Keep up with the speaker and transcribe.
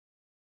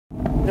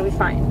be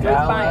fine. It'll be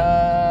fine.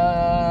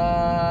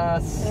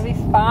 Dallas. It'll be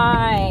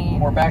fine.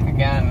 We're back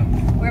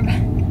again. We're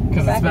back.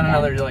 Because it's been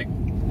another, like,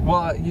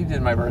 well, you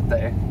did my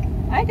birthday.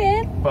 I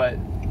did. But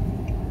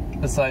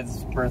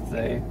besides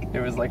birthday, it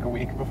was like a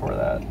week before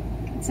that.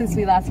 Since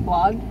we last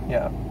vlogged.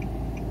 Yeah.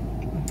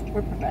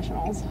 We're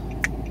professionals.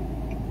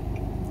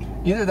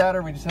 Either that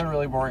or we just had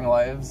really boring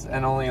lives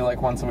and only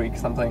like once a week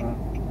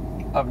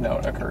something of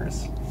note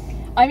occurs.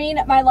 I mean,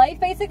 my life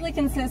basically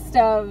consists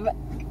of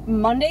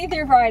Monday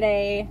through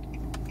Friday,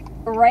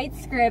 write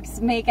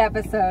scripts, make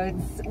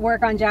episodes,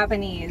 work on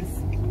Japanese,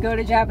 go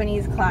to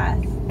Japanese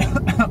class.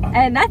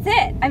 And that's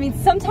it. I mean,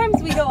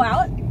 sometimes we go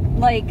out,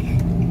 like...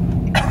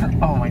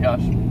 Oh my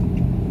gosh.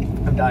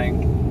 I'm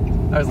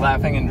dying. I was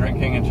laughing and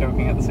drinking and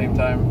choking at the same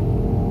time.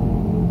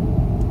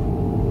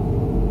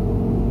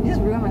 You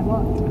just ruined my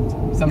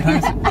vlog.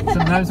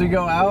 Sometimes we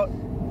go out.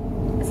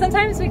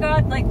 Sometimes we go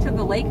out, like, to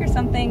the lake or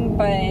something,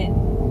 but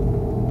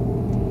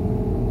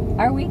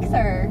our weeks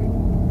are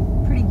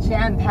pretty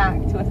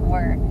jam-packed with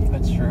work.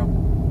 That's true.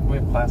 We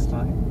have class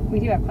tonight. We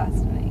do have class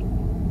tonight.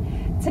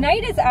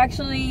 Tonight is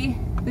actually,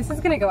 this is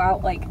going to go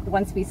out, like,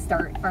 once we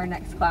start our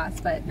next class,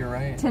 but... You're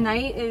right.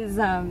 Tonight is,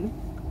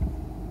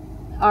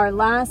 our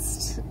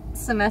last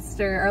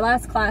semester, our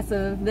last class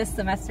of this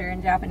semester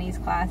in Japanese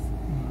class.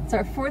 Mm-hmm. It's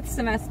our 4th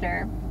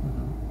semester.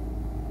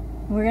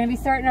 We're going to be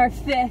starting our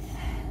 5th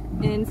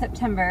in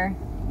September,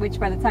 which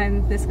by the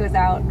time this goes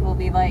out will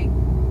be like,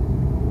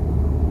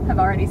 have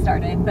already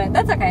started, but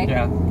that's okay.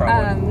 Yeah,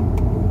 probably.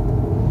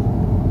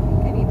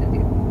 I need to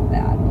do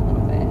that a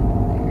little bit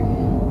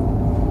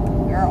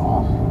there.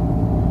 Girl.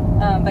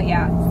 But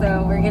yeah,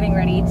 so we're getting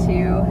ready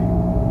to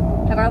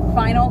have our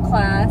final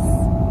class.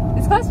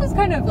 This class was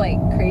kind of like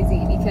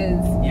crazy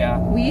because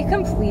we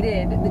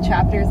completed the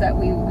chapters that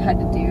we had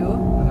to do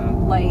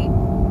like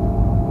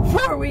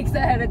 4 weeks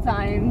ahead of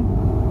time.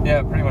 Yeah,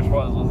 it pretty much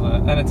wasn't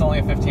it? And it's only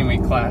a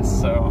 15-week class,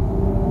 so...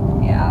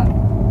 Yeah.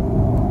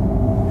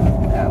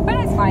 But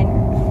it's fine.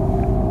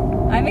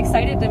 I'm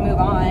excited to move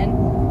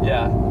on.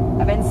 Yeah.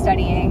 I've been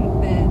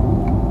studying the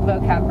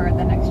vocab for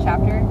the next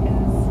chapter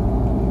because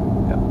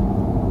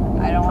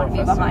I don't want to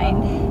be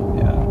behind.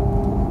 Yeah.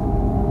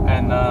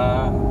 And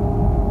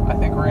I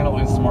think we're going to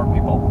lose some more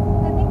people.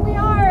 I think we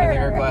are. I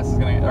think our class is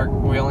going to...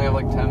 We only have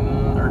like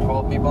 10 or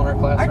 12 people in our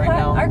class right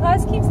now. Our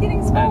class keeps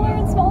getting smaller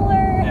and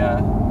smaller.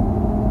 Yeah.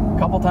 A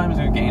couple times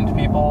we've gained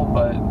people,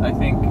 but I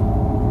think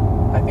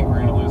we're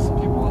going to lose some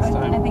people this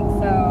time. I think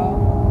so.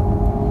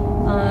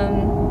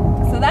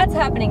 So that's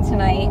happening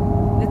tonight.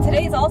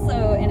 Today's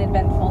also an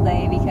eventful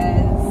day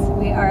because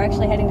we are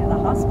actually heading to the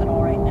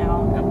hospital right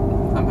now. Yep.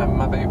 I'm having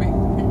my baby.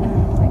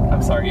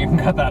 I'm sorry, you can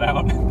cut that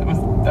out.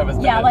 That was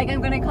yeah, bad. like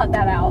I'm gonna cut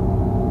that out.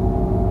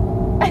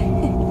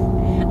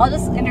 I'll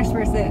just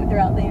intersperse it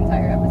throughout the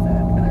entire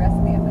episode for the rest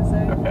of the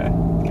episode. Okay.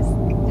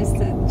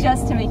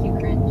 Just to make you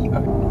cringe.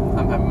 Okay.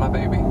 I'm having my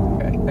baby.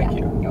 Okay. Thank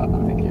you. You're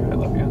welcome. Thank you. I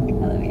love you.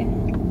 I love you.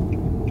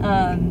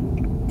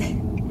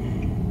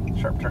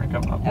 Sharp turn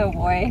coming up. Oh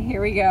boy,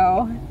 here we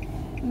go.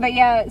 But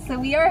yeah, so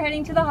we are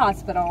heading to the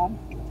hospital.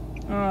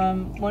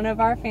 One of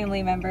our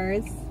family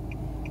members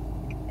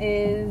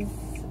is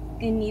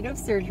in need of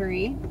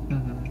surgery.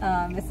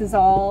 This has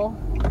all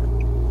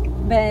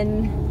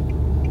been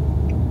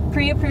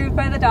pre-approved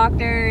by the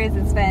doctors.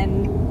 It's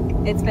been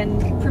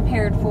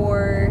prepared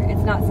for.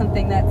 It's not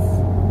something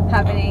that's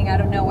happening out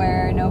of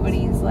nowhere.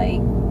 Nobody's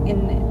like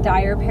in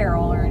dire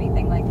peril or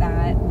anything like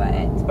that. But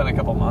it's been a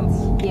couple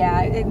months.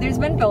 Yeah, there's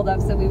been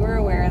buildup, so we were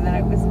aware that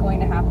it was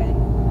going to happen.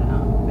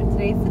 But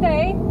today's the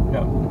day.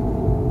 Yep.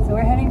 So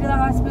we're heading to the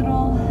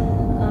hospital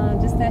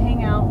just to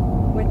hang out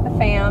with the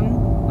fam.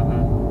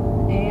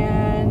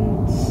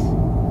 And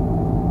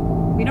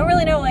we don't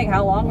really know like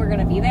how long we're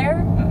gonna be there.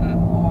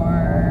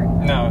 Or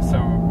no, so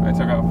I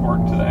took off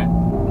work today.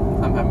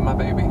 I'm having my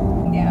baby.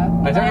 Yeah.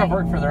 I took off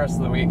work for the rest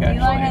of the week, actually.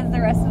 Eli has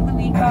the rest of the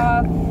week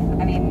off.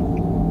 I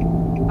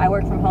mean, I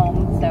work from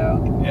home,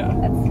 so yeah,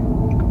 that's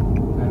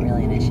not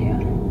really an issue.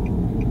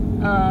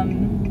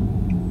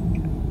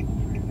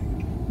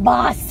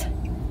 Boss.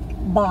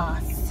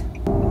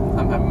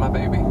 I'm having my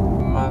baby.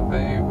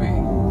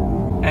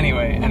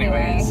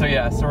 Anyway, so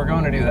yeah, so we're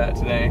going to do that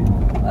today.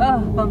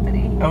 Oh,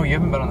 bumpity. Oh, you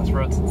haven't been on this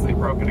road since they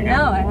broke it again?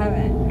 No, I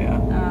haven't. Yeah.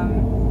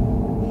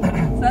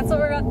 So that's what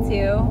we're up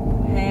to,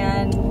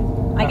 and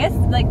I guess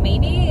like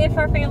maybe if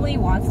our family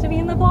wants to be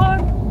in the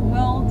vlog,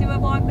 we'll do a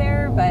vlog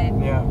there, but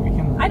yeah, we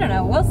can. I don't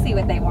know. We'll see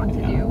what they want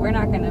to do. We're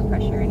not going to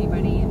pressure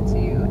anybody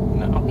into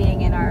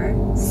being in our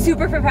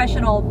super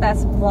professional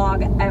best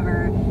vlog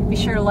ever. Be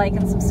sure to like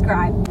and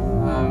subscribe.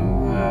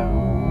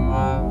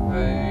 My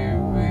baby.